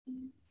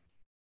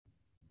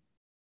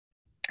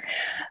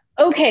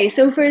Okay,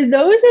 so for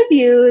those of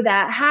you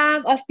that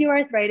have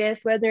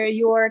osteoarthritis, whether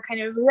you're kind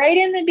of right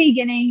in the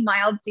beginning,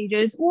 mild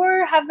stages,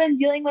 or have been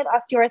dealing with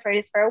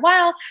osteoarthritis for a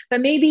while,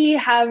 but maybe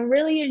have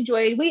really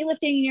enjoyed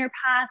weightlifting in your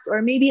past,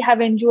 or maybe have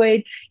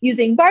enjoyed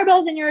using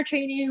barbells in your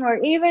training, or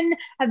even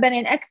have been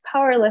an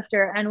ex-power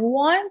lifter and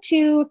want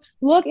to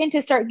look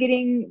into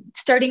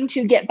starting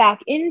to get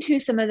back into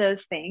some of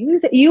those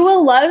things, you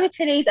will love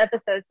today's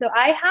episode. So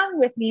I have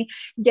with me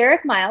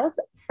Derek Miles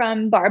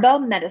from Barbell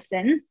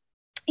Medicine.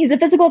 He's a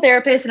physical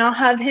therapist, and I'll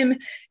have him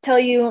tell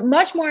you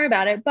much more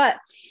about it. But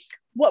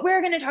what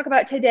we're going to talk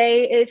about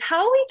today is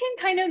how we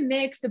can kind of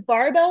mix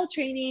barbell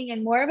training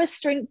and more of a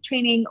strength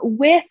training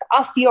with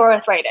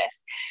osteoarthritis,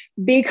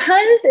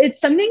 because it's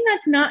something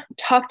that's not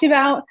talked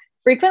about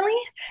frequently,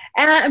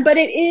 but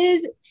it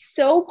is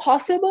so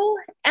possible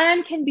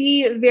and can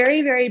be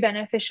very, very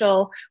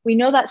beneficial. We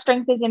know that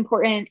strength is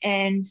important,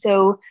 and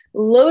so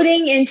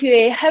loading into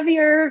a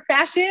heavier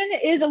fashion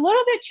is a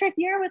little bit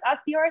trickier with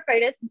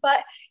osteoarthritis, but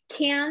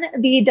can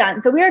be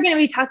done. So we are going to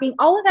be talking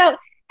all about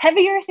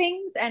heavier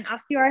things and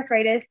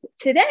osteoarthritis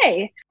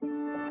today.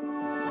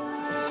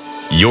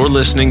 You're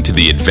listening to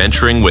the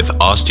Adventuring with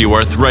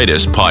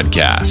Osteoarthritis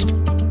podcast.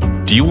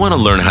 Do you want to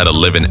learn how to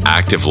live an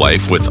active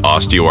life with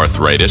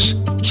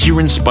osteoarthritis? Hear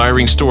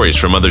inspiring stories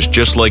from others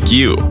just like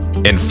you,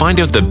 and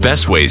find out the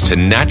best ways to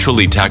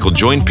naturally tackle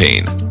joint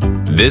pain?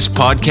 This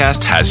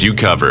podcast has you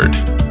covered.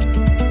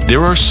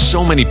 There are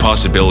so many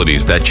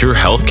possibilities that your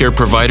healthcare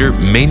provider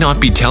may not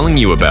be telling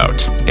you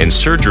about, and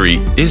surgery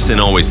isn't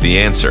always the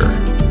answer.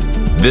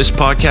 This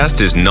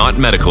podcast is not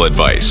medical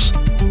advice.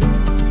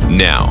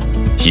 Now,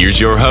 here's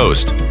your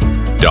host,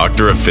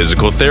 Doctor of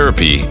Physical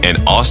Therapy and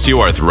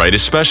Osteoarthritis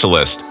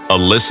Specialist,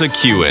 Alyssa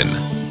Kewen.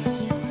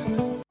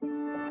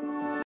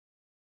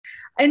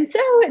 And so,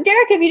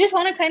 Derek, if you just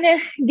want to kind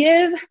of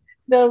give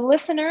the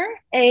listener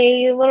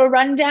a little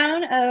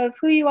rundown of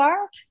who you are,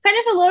 kind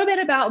of a little bit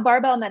about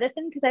Barbell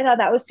Medicine, because I thought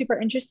that was super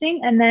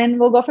interesting, and then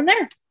we'll go from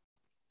there.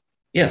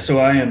 Yeah, so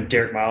I am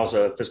Derek Miles,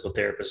 a physical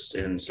therapist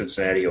in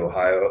Cincinnati,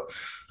 Ohio.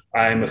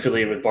 I'm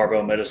affiliated with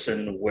Barbell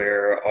Medicine,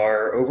 where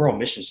our overall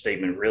mission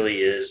statement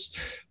really is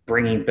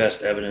bringing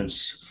best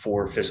evidence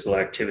for physical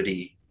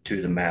activity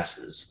to the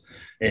masses.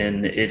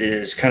 And it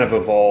is kind of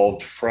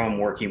evolved from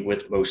working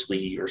with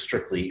mostly or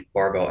strictly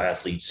barbell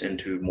athletes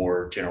into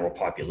more general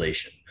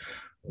population.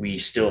 We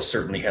still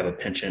certainly have a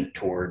penchant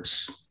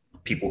towards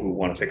people who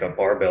want to pick up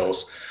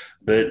barbells,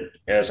 but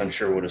as I'm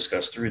sure we'll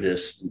discuss through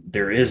this,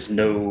 there is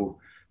no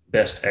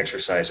best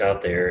exercise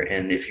out there.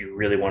 And if you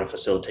really want to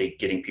facilitate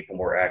getting people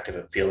more active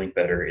and feeling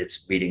better,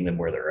 it's meeting them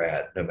where they're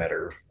at, no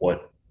matter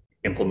what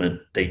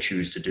implement they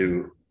choose to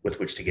do with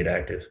which to get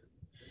active.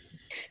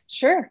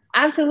 Sure,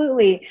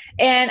 absolutely.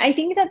 And I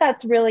think that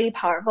that's really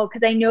powerful,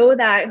 because I know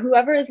that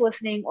whoever is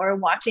listening or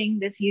watching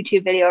this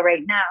YouTube video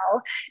right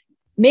now,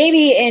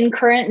 maybe in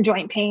current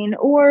joint pain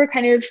or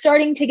kind of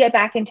starting to get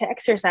back into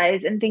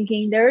exercise and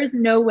thinking there's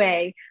no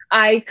way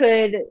I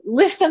could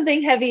lift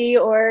something heavy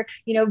or,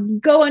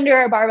 go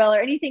under a barbell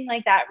or anything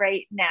like that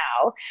right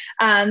now.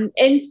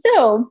 And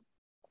so,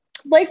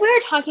 like we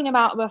were talking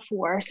about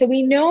before, so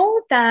we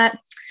know that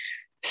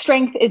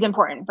strength is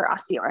important for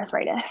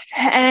osteoarthritis.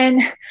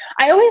 And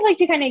I always like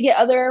to kind of get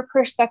other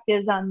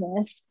perspectives on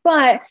this.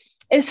 But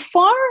as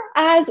far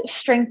as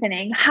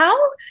strengthening,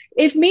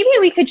 if maybe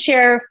we could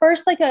share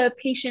first like a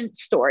patient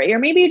story, or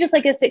maybe just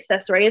like a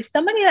success story of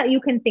somebody that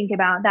you can think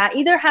about that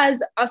either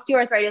has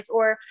osteoarthritis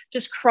or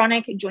just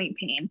chronic joint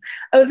pain,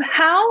 of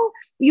how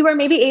you were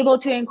maybe able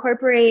to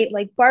incorporate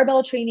like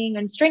barbell training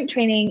and strength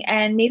training,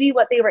 and maybe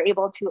what they were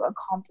able to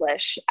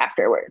accomplish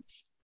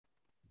afterwards.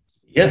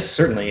 Yes,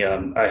 certainly.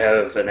 I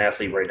have an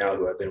athlete right now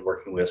who I've been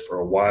working with for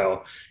a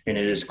while, and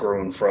it has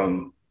grown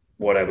from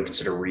what I would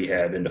consider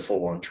rehab into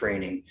full-on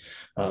training.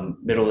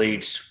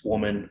 Middle-aged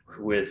woman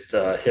with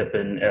hip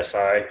and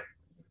SI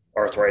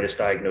arthritis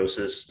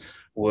diagnosis,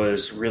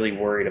 was really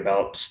worried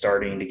about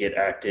starting to get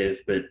active,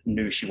 but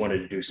knew she wanted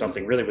to do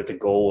something really with the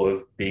goal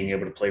of being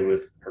able to play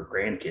with her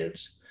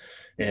grandkids.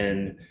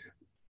 And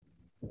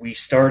we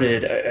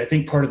started, I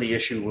think part of the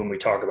issue when we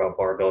talk about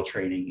barbell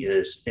training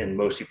is, in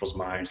most people's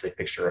minds, they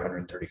picture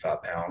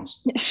 135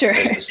 pounds sure.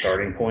 as the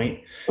starting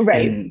point.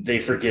 Right. And they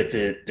forget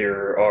that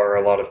there are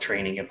a lot of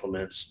training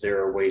implements.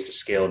 There are ways to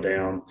scale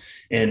down.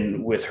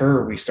 And with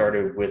her, we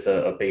started with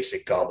a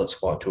basic goblet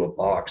squat to a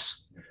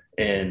box,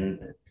 and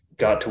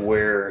got to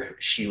where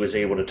she was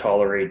able to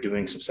tolerate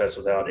doing some sets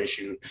without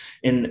issue.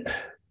 And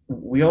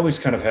we always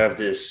kind of have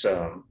this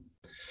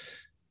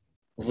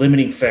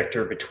limiting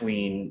factor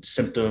between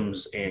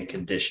symptoms and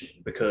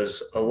conditioning,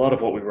 because a lot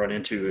of what we run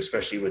into,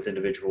 especially with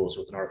individuals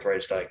with an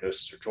arthritis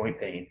diagnosis or joint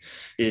pain,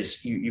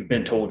 is you've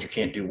been told you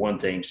can't do one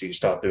thing, so you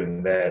stop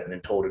doing that, and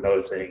then told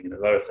another thing and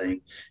another thing.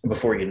 And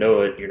before you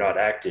know it, you're not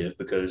active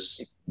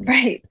because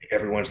right.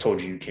 everyone's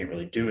told you can't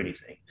really do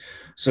anything.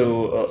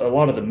 So a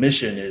lot of the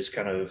mission is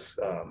kind of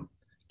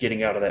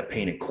getting out of that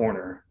painted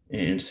corner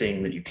and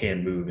seeing that you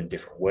can move in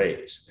different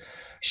ways.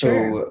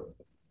 Sure.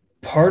 So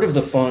part of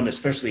the fun,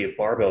 especially at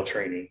barbell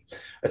training,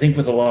 I think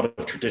with a lot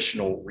of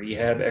traditional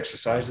rehab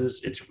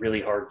exercises, it's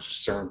really hard to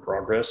discern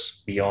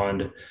progress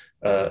beyond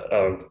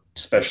a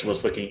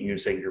specialist looking at you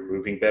and saying you're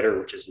moving better,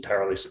 which is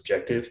entirely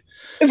subjective.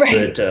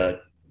 Right.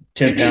 But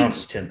 10 pounds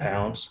is 10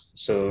 pounds.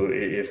 So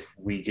if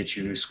we get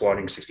you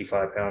squatting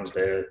 65 pounds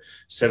to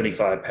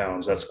 75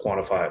 pounds, that's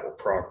quantifiable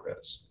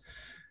progress.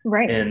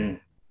 Right.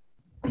 And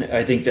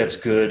I think that's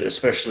good,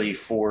 especially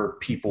for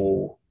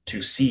people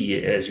to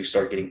see as you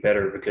start getting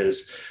better,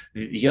 because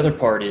the other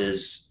part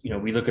is,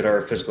 we look at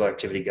our physical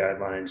activity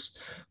guidelines,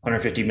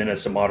 150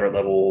 minutes of moderate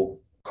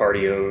level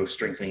cardio,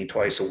 strengthening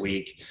twice a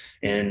week.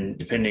 And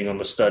depending on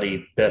the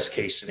study, best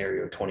case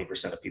scenario,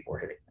 20% of people are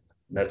hitting.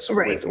 That's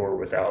Right. with or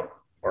without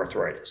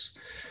arthritis.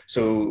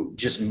 So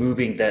just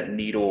moving that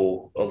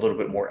needle a little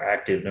bit more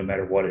active, no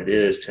matter what it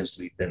is, tends to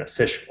be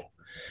beneficial.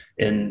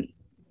 And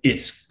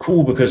it's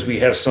cool because we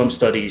have some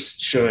studies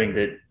showing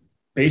that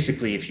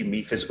basically if you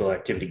meet physical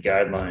activity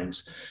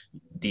guidelines,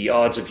 the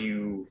odds of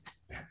you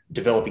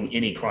developing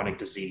any chronic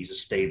disease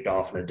is staved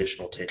off an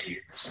additional 10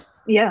 years.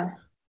 Yeah.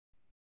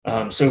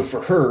 So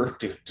for her,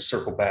 to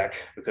circle back,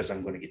 because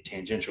I'm going to get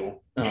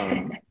tangential,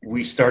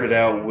 we started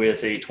out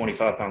with a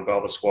 25-pound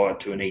goblet squat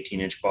to an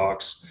 18-inch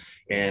box.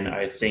 And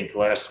I think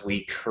last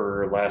week,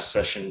 her last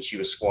session, she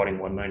was squatting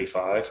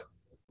 195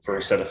 for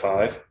a set of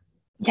 5.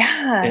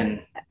 Yeah.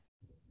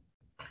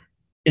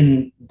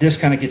 And this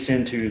kind of gets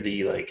into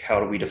the, like, how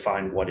do we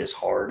define what is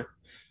hard?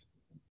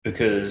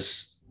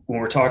 Because when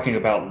we're talking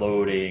about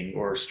loading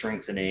or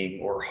strengthening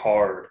or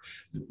hard,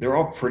 they're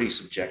all pretty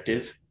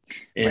subjective,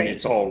 and Right.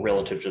 it's all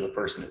relative to the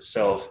person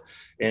itself.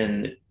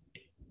 And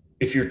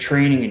if you're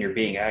training and you're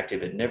being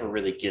active, it never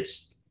really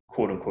gets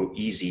quote unquote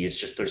easy. It's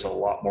just there's a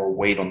lot more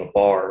weight on the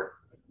bar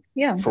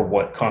for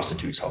what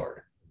constitutes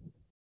hard.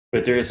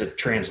 But there is a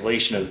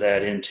translation of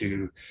that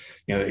into,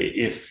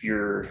 if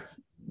you're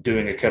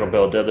doing a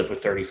kettlebell deadlift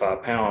with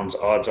 35 pounds,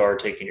 odds are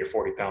taking your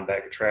 40-pound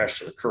bag of trash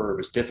to the curb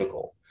is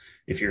difficult.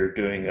 If you're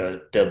doing a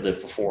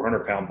deadlift with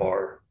 400-pound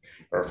bar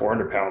or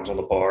 400 pounds on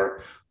the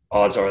bar,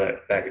 odds are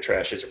that bag of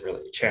trash isn't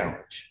really a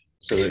challenge.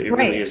 So it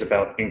really is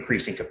about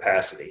increasing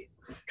capacity.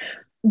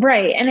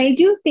 Right. And I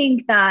do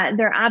think that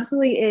there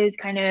absolutely is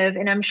kind of,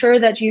 and I'm sure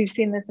that you've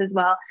seen this as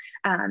well,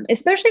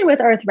 especially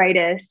with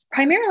arthritis,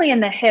 primarily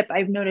in the hip,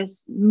 I've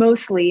noticed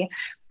mostly,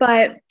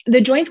 but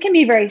the joints can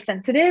be very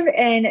sensitive,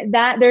 and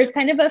that there's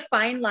kind of a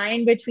fine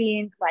line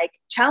between like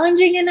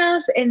challenging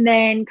enough and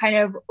then kind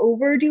of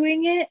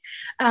overdoing it.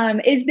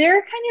 Is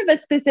there kind of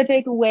a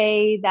specific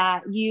way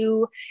that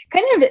you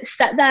kind of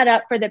set that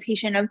up for the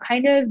patient of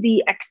kind of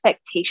the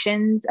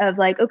expectations of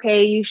like,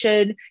 okay, you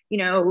should,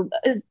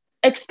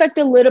 expect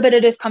a little bit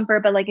of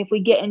discomfort, but like if we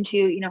get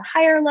into,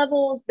 higher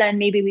levels, then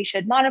maybe we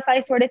should modify,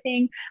 sort of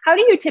thing. How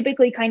do you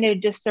typically kind of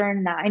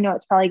discern that? I know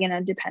it's probably going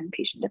to depend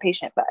patient to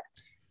patient, but.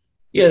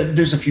 Yeah,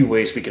 there's a few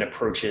ways we can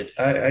approach it.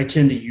 I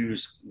tend to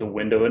use the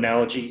window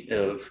analogy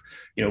of,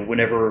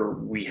 whenever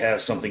we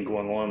have something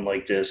going on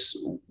like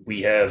this,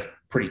 we have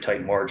pretty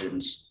tight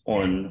margins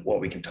on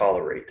what we can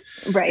tolerate.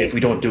 Right. If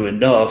we don't do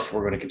enough,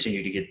 we're going to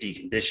continue to get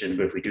deconditioned.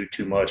 But if we do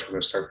too much, we're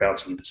going to start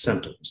bouncing into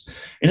symptoms.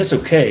 And it's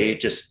okay. It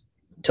just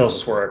tells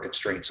us where our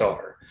constraints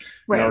are.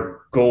 Right. And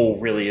our goal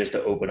really is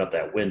to open up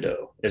that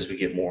window as we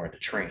get more into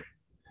training.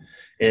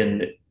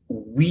 And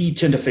we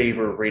tend to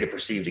favor rate of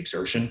perceived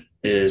exertion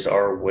is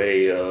our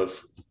way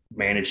of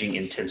managing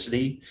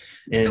intensity.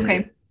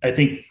 And I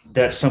think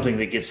that's something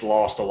that gets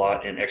lost a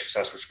lot in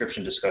exercise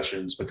prescription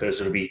discussions,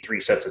 because it'll be 3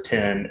 sets of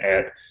 10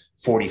 at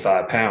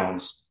 45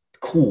 pounds.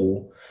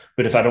 Cool.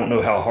 But if I don't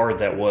know how hard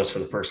that was for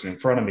the person in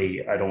front of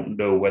me, I don't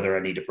know whether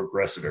I need to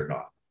progress it or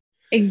not.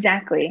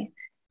 Exactly.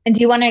 And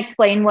do you want to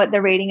explain what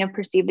the rating of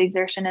perceived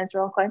exertion is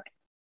real quick?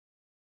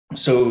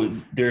 So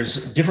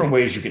there's different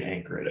ways you can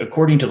anchor it.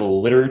 According to the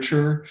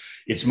literature,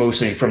 it's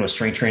mostly from a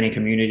strength training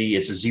community.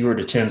 It's a 0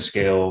 to 10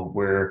 scale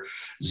where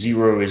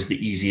 0 is the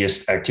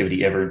easiest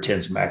activity ever and 10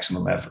 is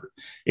maximum effort.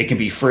 It can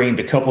be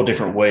framed a couple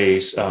different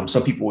ways.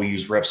 Some people will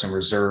use reps in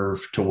reserve,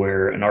 to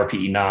where an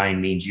RPE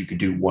 9 means you could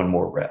do 1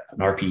 more rep. An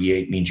RPE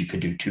 8 means you could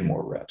do 2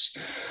 more reps.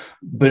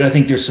 But I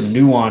think there's some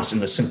nuance in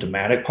the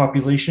symptomatic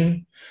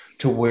population,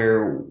 to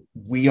where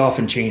we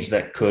often change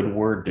that could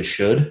word to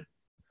should,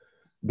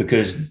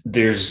 because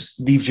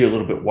leaves you a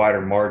little bit wider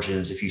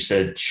margins if you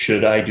said,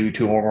 should I do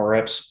 2 more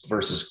reps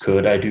versus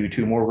could I do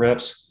 2 more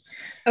reps?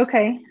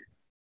 Okay.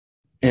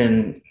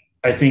 And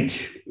I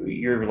think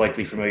you're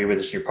likely familiar with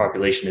this in your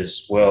population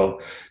as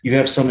well. You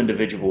have some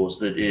individuals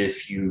that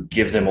if you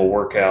give them a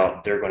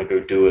workout, they're going to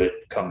go do it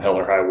come hell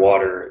or high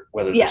water,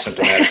 whether they're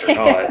symptomatic or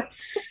not.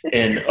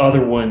 And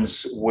other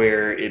ones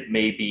where it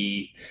may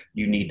be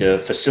you need to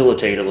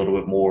facilitate a little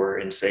bit more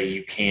and say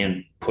you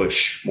can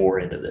push more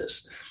into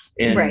this.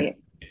 And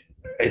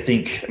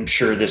I'm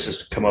sure this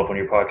has come up on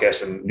your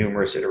podcast in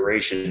numerous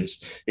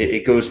iterations.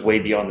 It goes way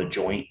beyond the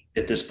joint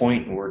at this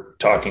point, and we're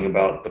talking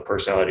about the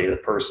personality of the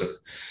person.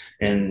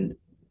 And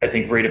I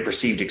think rate of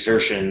perceived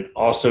exertion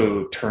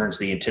also turns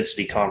the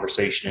intensity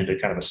conversation into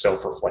kind of a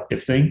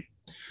self-reflective thing,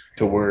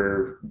 to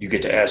where you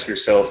get to ask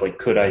yourself, like,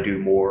 could I do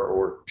more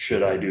or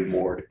should I do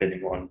more,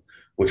 depending on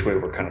which way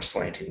we're kind of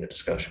slanting the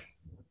discussion.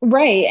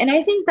 Right. And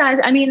I think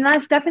that, I mean,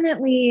 that's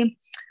definitely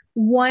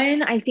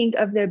one, I think,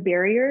 of the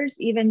barriers,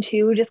 even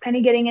to just kind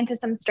of getting into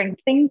some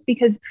strength things,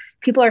 because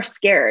people are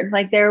scared.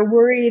 Like they're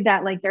worried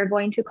that like they're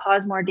going to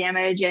cause more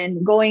damage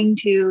and going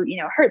to,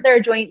 hurt their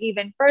joint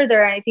even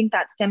further. And I think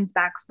that stems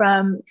back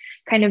from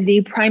kind of the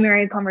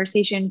primary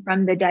conversation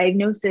from the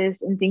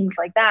diagnosis and things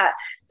like that.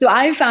 So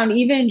I found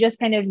even just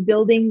kind of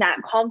building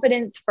that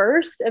confidence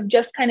first of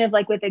just kind of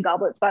like with the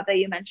goblet squat that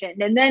you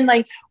mentioned, and then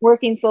like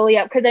working slowly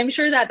up. Cause I'm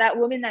sure that that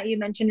woman that you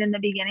mentioned in the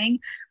beginning,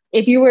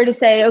 if you were to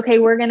say, okay,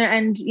 we're going to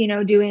end,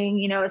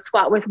 doing, a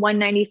squat with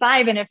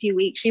 195 in a few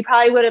weeks, she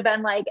probably would have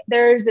been like,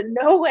 there's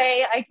no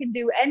way I can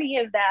do any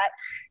of that.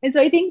 And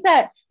so I think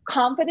that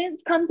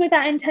confidence comes with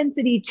that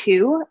intensity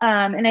too.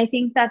 And I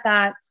think that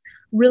that's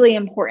really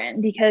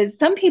important, because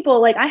some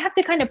people, like I have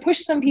to kind of push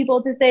some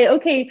people to say,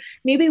 okay,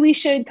 maybe we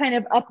should kind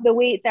of up the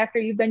weights after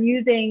you've been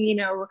using,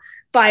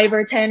 5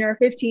 or 10 or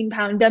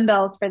 15-pound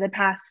dumbbells for the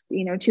past,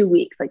 2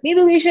 weeks. Like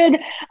maybe we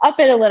should up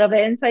it a little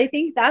bit. And so I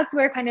think that's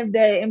where kind of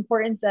the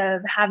importance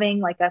of having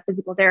like a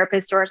physical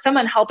therapist or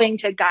someone helping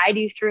to guide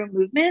you through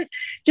movement,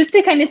 just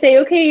to kind of say,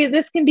 okay,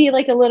 this can be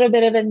like a little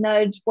bit of a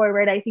nudge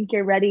forward. I think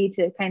you're ready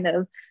to kind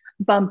of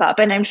bump up.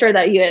 And I'm sure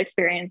that you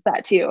experienced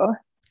that too.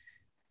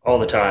 All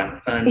the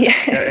time. And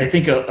Yeah. I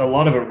think a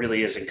lot of it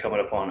really is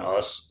incumbent upon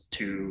us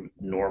to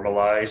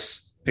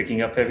normalize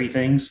picking up heavy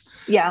things.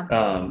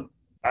 Yeah.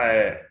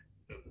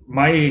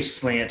 My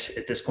slant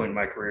at this point in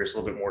my career is a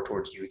little bit more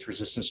towards youth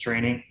resistance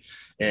training.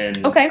 And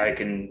Okay. I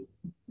can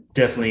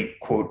definitely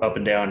quote up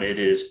and down, it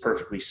is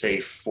perfectly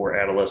safe for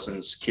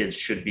adolescents. Kids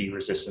should be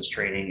resistance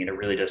training, and it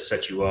really does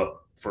set you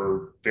up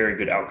for very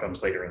good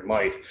outcomes later in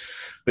life.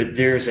 But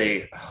there's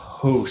a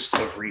host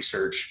of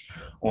research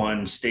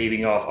on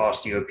staving off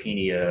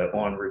osteopenia,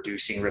 on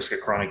reducing risk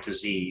of chronic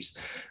disease.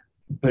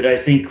 But I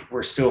think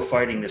we're still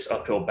fighting this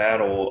uphill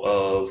battle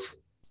of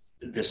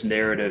this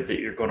narrative that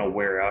you're going to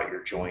wear out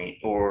your joint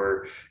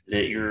or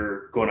that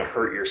you're going to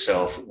hurt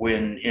yourself,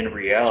 when in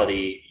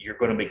reality, you're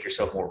going to make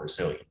yourself more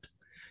resilient.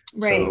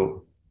 Right.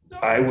 So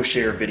I will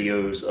share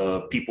videos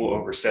of people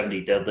over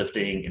 70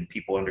 deadlifting and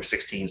people under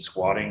 16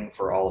 squatting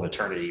for all of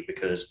eternity,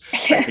 because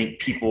I think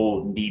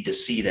people need to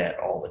see that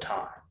all the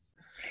time.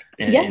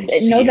 Yes,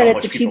 And know see that how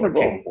it's much people are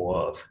achievable. capable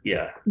of.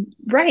 Yeah.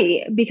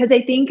 Right. Because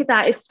I think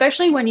that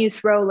especially when you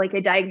throw like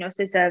a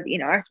diagnosis of,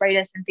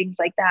 arthritis and things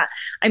like that,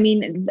 I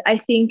mean, I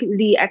think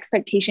the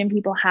expectation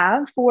people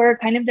have for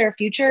kind of their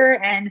future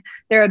and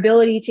their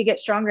ability to get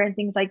stronger and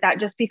things like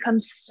that just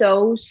becomes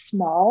so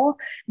small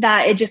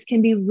that it just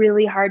can be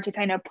really hard to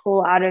kind of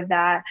pull out of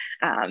that.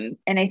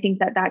 And I think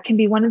that that can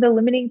be one of the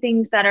limiting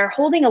things that are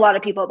holding a lot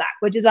of people back,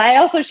 which is why I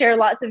also share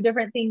lots of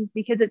different things,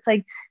 because it's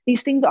like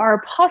these things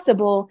are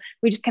possible.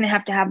 We just kind of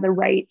have to have the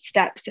right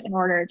steps in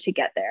order to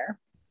get there.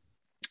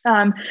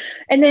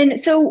 And then,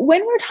 so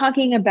when we're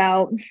talking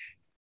about,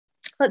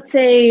 let's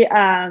say,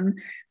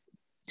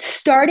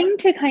 starting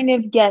to kind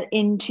of get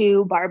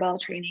into barbell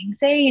training,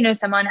 say,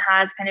 someone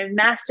has kind of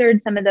mastered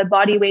some of the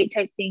body weight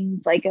type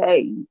things, like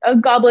a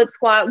goblet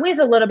squat with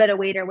a little bit of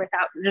weight or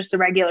without, just a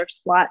regular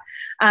squat,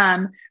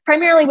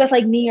 primarily with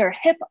like knee or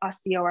hip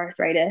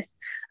osteoarthritis.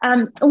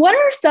 What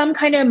are some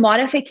kind of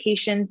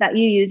modifications that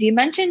you use? You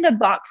mentioned a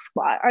box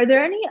squat. Are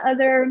there any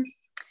other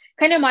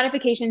kind of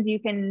modifications you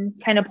can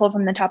kind of pull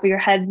from the top of your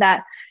head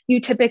that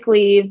you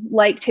typically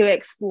like to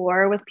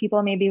explore with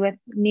people maybe with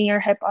knee or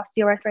hip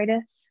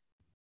osteoarthritis?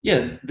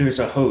 Yeah, there's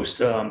a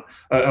host. I'll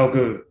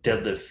go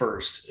deadlift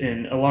first.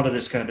 And a lot of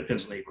this kind of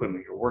depends on the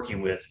equipment you're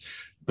working with.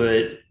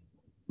 But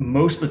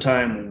most of the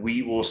time,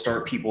 we will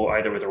start people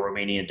either with a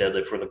Romanian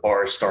deadlift where the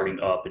bar is starting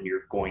up and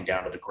you're going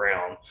down to the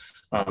ground,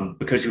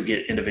 because you'll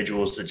get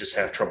individuals that just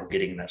have trouble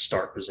getting in that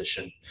start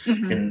position.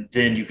 Mm-hmm. And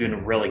then you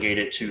can relegate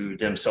it to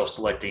them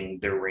self-selecting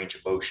their range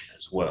of motion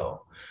as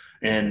well.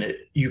 And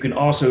you can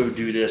also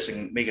do this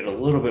and make it a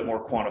little bit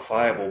more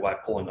quantifiable by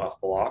pulling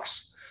off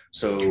blocks.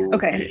 So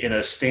Okay. in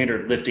a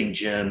standard lifting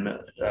gym,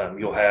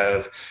 you'll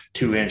have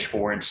 2-inch,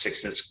 4-inch,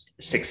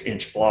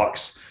 6-inch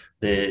blocks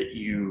that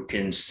you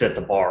can set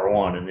the bar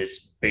on, and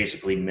it's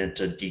basically meant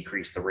to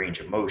decrease the range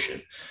of motion.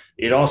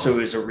 It also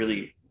is a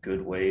really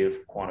good way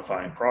of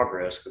quantifying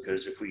progress,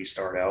 because if we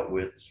start out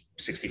with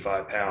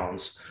 65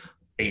 pounds,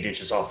 8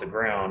 inches off the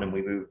ground, and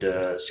we moved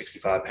to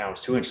 65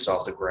 pounds, 2 inches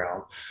off the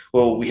ground,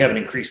 well, we haven't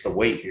increased the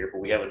weight here,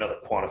 but we have another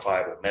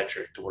quantifiable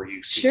metric to where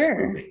you see it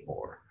moving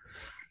more.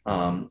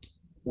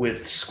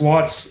 With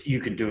squats, you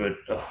can do it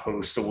a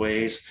host of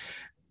ways.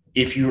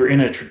 If you were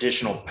in a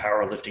traditional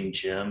powerlifting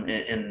gym,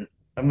 and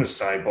I'm going to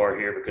sidebar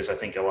here because I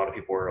think a lot of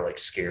people are like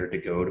scared to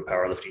go to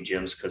powerlifting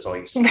gyms because all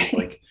you see is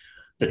like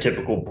the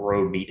typical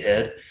bro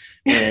meathead.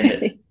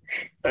 And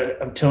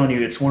I'm telling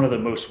you, it's one of the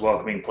most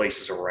welcoming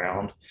places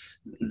around.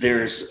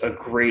 There's a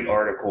great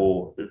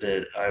article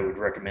that I would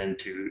recommend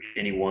to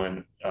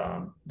anyone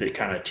that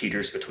kind of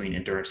teeters between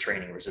endurance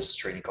training and resistance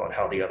training, called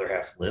How the Other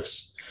Half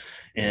Lifts.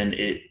 And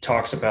it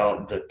talks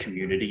about the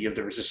community of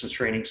the Resistance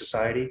Training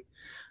Society.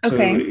 So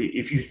Okay.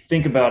 if you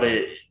think about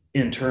it,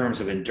 in terms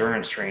of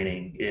endurance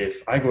training,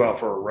 if I go out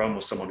for a run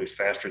with someone who's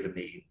faster than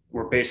me,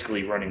 we're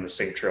basically running the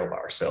same trail by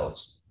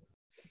ourselves.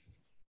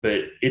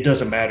 But it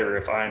doesn't matter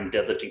if I'm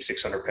deadlifting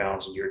 600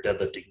 pounds and you're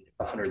deadlifting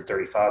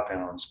 135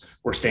 pounds.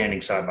 We're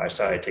standing side by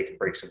side, taking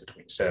breaks in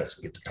between sets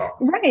and get to talk.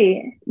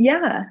 Right.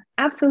 Yeah,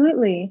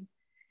 absolutely.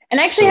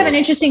 And I actually have an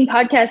interesting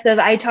podcast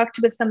I talked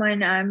with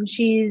someone,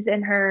 she's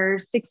in her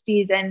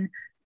 60s and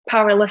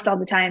power lifts all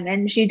the time.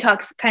 And she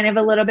talks kind of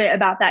a little bit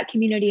about that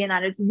community and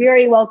that it's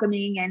very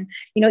welcoming. And,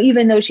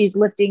 even though she's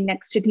lifting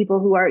next to people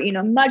who are,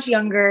 much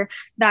younger,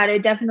 that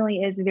it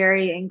definitely is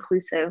very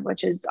inclusive,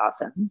 which is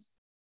awesome.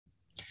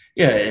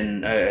 Yeah.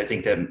 And I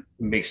think that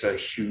makes a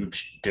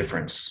huge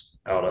difference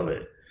out of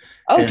it.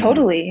 Oh, and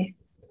totally.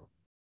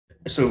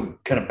 So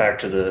kind of back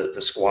to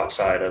the squat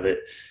side of it.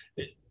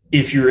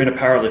 If you're in a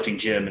powerlifting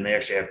gym and they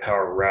actually have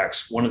power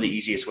racks, one of the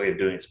easiest way of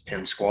doing it is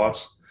pin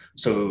squats.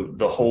 So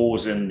the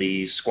holes in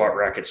the squat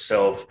rack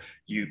itself,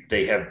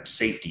 they have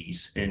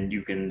safeties, and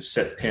you can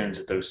set pins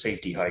at those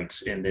safety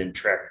heights and then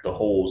track the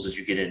holes as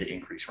you get into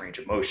increased range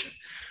of motion.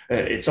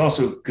 It's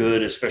also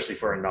good, especially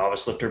for a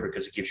novice lifter,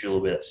 because it gives you a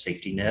little bit of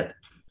safety net.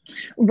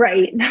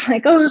 Right.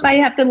 Like, if I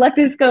have to let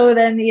this go,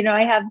 then,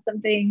 I have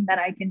something that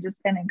I can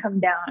just kind of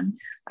come down.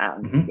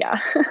 Yeah.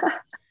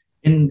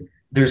 And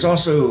there's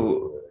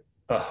also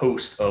a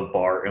host of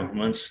bar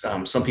implements.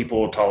 Some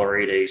people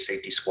tolerate a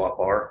safety squat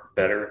bar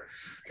better.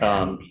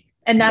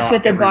 And that's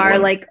with the bar,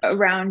 like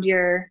around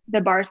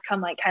the bars come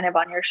like kind of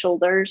on your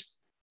shoulders.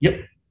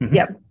 Yep. Mm-hmm.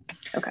 Yep.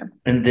 Okay.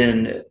 And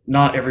then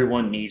not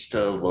everyone needs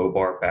to low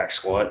bar back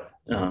squat.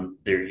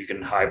 There you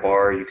can high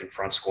bar, you can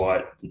front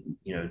squat.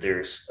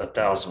 There's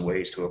 1,000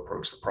 ways to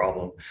approach the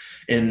problem.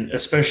 And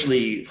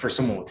especially for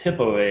someone with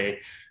hip OA,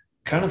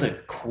 kind of the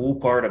cool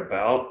part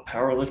about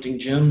powerlifting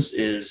gyms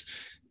is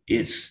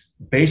it's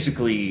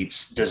basically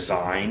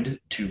designed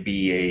to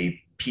be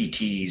a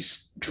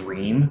PT's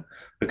dream,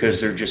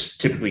 because there are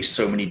just typically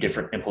so many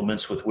different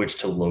implements with which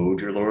to load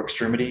your lower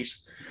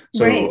extremities.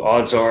 So right.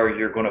 Odds are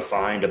you're going to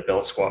find a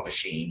belt squat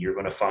machine. You're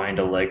going to find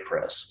a leg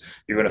press.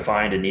 You're going to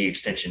find a knee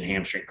extension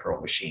hamstring curl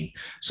machine.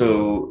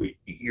 So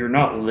you're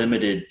not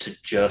limited to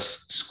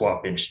just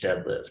squat, bench,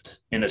 deadlift.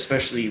 And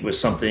especially with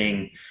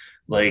something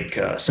like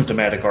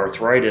symptomatic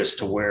arthritis,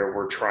 to where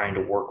we're trying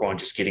to work on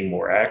just getting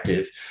more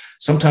active.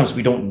 Sometimes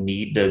we don't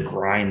need to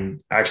grind,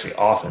 actually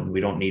often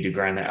we don't need to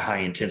grind that high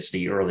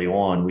intensity early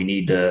on. We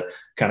need to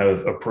kind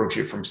of approach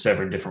it from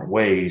 7 different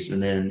ways.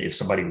 And then if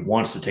somebody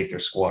wants to take their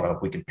squat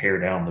up, we can pare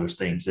down those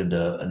things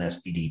into an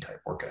SBD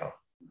type workout.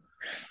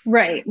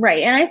 Right.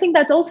 And I think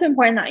that's also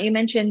important that you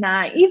mentioned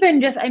that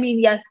even just,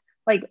 yes,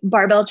 like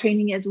barbell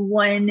training is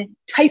one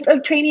type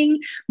of training,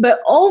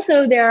 but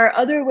also there are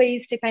other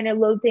ways to kind of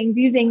load things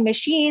using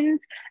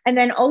machines, and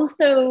then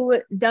also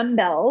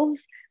dumbbells,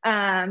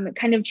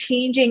 kind of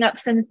changing up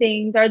some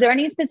things. Are there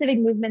any specific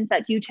movements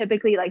that you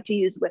typically like to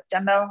use with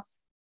dumbbells?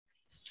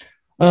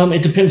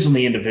 It depends on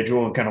the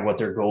individual and kind of what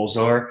their goals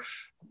are.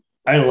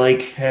 I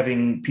like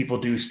having people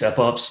do step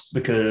ups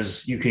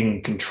because you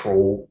can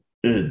control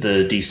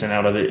the descent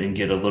out of it and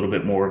get a little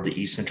bit more of the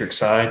eccentric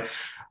side.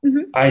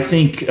 Mm-hmm. I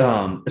think,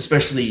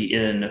 especially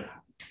and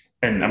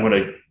I'm going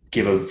to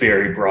give a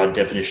very broad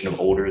definition of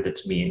older,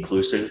 that's me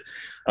inclusive,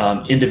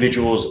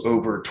 individuals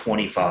over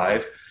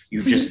 25,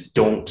 you just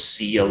don't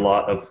see a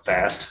lot of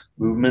fast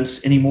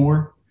movements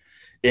anymore.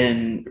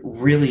 And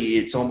really,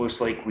 it's almost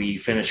like we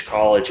finish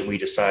college and we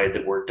decide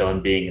that we're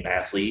done being an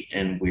athlete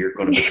and we're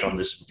going to become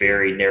this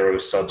very narrow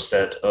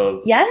subset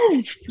of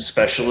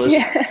specialists.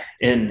 Yeah.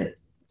 And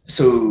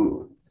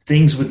so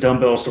things with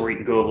dumbbells where you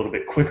can go a little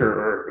bit quicker,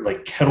 or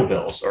like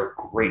kettlebells, are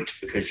great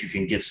because you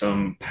can get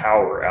some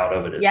power out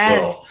of it as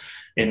well,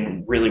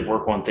 and really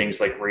work on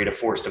things like rate of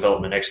force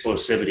development,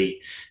 explosivity,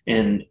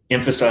 and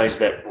emphasize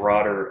that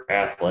broader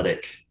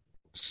athletic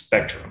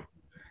spectrum.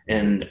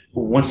 And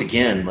once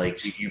again,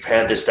 like you've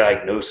had this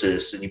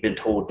diagnosis and you've been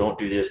told, don't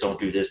do this, don't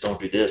do this, don't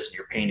do this, and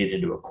you're painted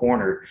into a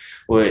corner.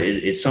 Well,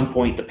 at some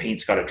point the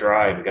paint's got to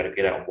dry. We got to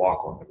get out and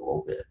walk on it a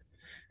little bit.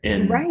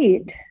 And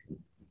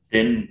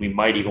then we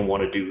might even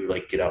want to do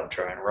like get out and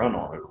try and run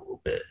on it a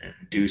little bit and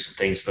do some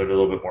things that are a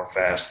little bit more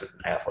fast and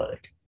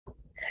athletic.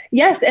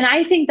 Yes. And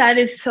I think that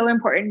is so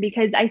important,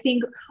 because I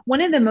think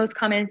one of the most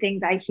common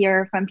things I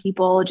hear from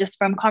people, just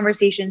from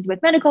conversations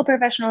with medical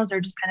professionals or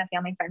just kind of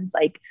family friends,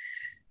 like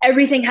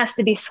everything has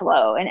to be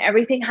slow and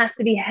everything has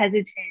to be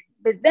hesitant.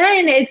 But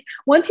then it's,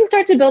 once you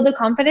start to build the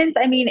confidence,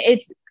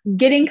 it's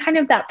getting kind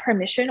of that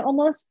permission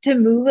almost to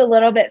move a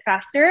little bit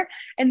faster.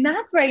 And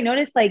that's where I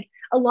noticed like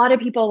a lot of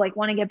people like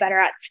want to get better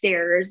at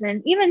stairs.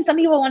 And even some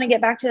people want to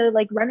get back to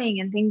like running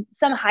and things,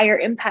 some higher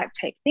impact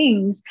type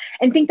things,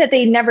 and think that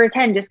they never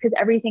can just because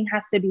everything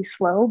has to be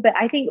slow. But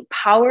I think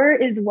power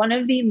is one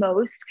of the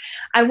most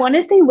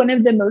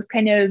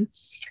kind of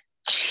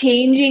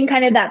changing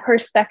kind of that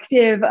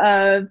perspective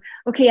of,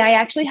 okay, I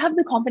actually have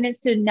the confidence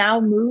to now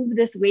move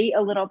this weight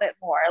a little bit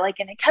more, like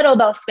in a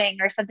kettlebell swing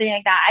or something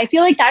like that. I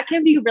feel like that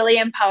can be really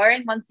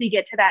empowering once we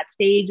get to that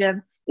stage of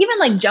even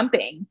like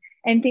jumping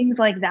and things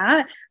like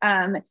that.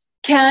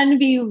 can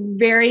be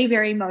very,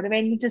 very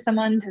motivating to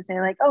someone to say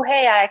like, oh,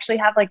 hey, I actually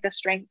have like the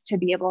strength to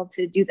be able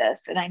to do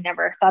this. And I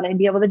never thought I'd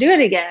be able to do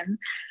it again.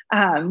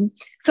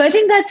 So I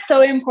think that's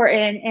so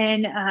important.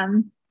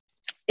 And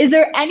is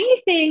there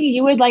anything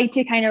you would like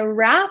to kind of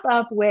wrap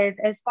up with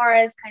as far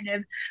as kind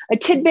of a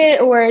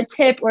tidbit or a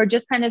tip or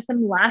just kind of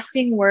some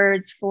lasting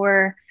words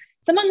for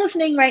someone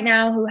listening right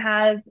now who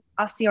has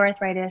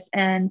osteoarthritis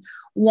and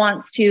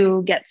wants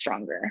to get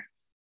stronger?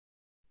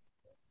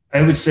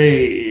 I would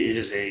say it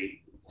is a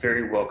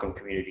very welcome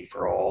community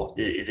for all.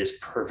 It is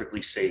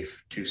perfectly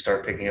safe to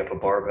start picking up a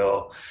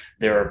barbell.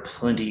 There are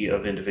plenty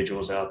of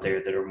individuals out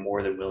there that are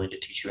more than willing to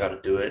teach you how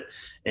to do it.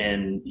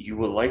 And you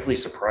will likely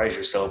surprise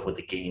yourself with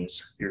the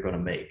gains you're going to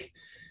make.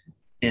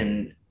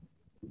 And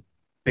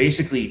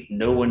basically,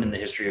 no one in the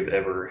history of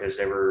ever has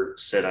ever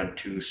said I'm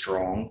too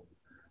strong.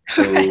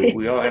 So Right.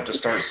 we all have to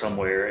start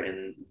somewhere.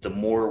 And the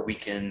more we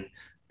can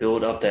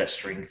build up that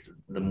strength,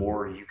 the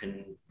more you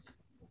can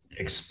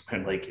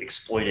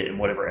exploit it in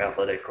whatever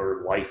athletic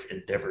or life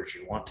endeavors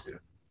you want to.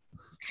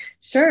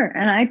 Sure.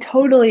 And I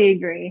totally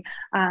agree.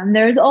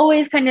 There's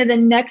always kind of the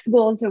next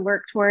goal to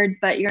work towards,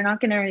 but you're not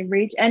going to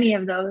reach any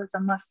of those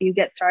unless you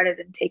get started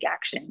and take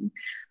action.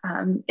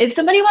 If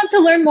somebody wants to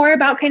learn more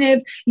about kind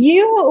of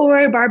you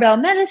or Barbell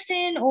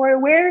Medicine, or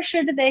where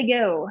should they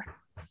go?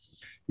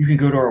 You can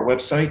go to our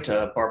website,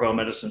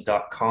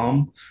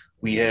 barbellmedicine.com.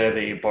 We have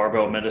a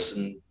Barbell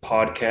Medicine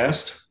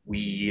podcast.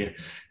 We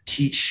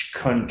teach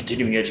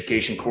continuing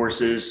education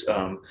courses.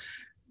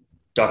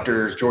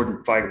 Doctors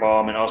Jordan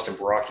Feigerbaum and Austin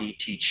Baraki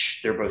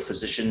they're both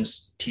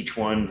physicians, teach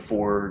one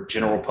for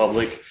general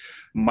public.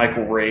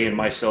 Michael Ray and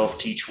myself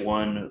teach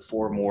one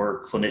for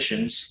more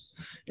clinicians.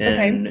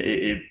 And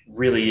it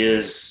really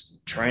is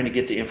trying to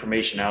get the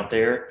information out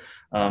there.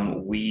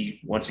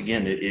 Once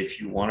again, if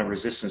you want to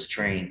resistance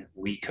train,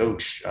 we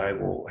coach. I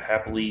will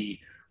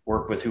happily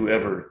work with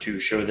whoever to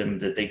show them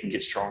that they can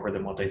get stronger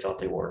than what they thought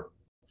they were.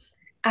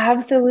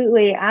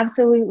 Absolutely.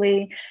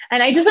 Absolutely.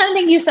 And I just want to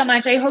thank you so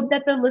much. I hope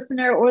that the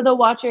listener or the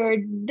watcher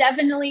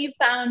definitely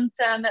found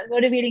some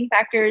motivating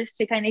factors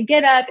to kind of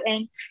get up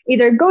and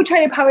either go try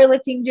a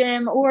powerlifting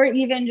gym or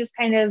even just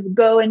kind of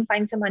go and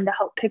find someone to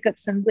help pick up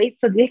some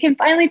weights so they can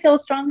finally feel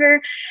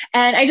stronger.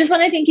 And I just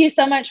want to thank you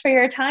so much for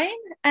your time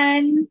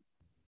and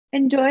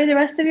enjoy the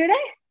rest of your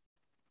day.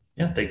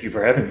 Yeah. Thank you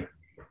for having me.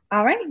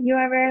 All right. You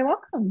are very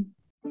welcome.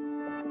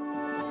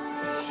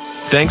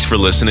 Thanks for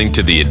listening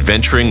to the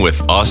Adventuring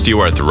with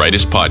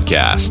Osteoarthritis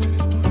podcast.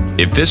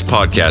 If this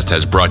podcast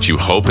has brought you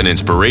hope and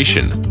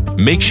inspiration,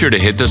 make sure to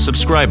hit the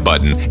subscribe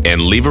button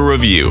and leave a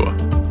review.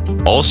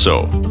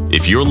 Also,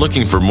 if you're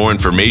looking for more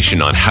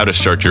information on how to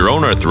start your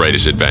own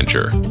arthritis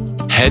adventure,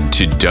 head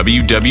to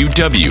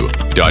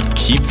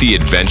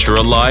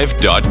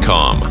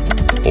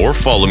www.keeptheadventurealive.com or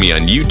follow me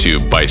on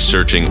YouTube by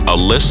searching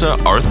Alyssa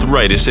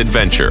Arthritis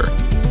Adventure.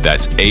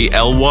 That's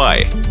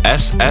ALYSSA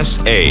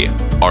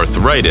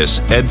Arthritis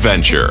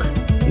Adventure.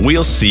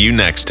 We'll see you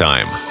next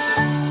time.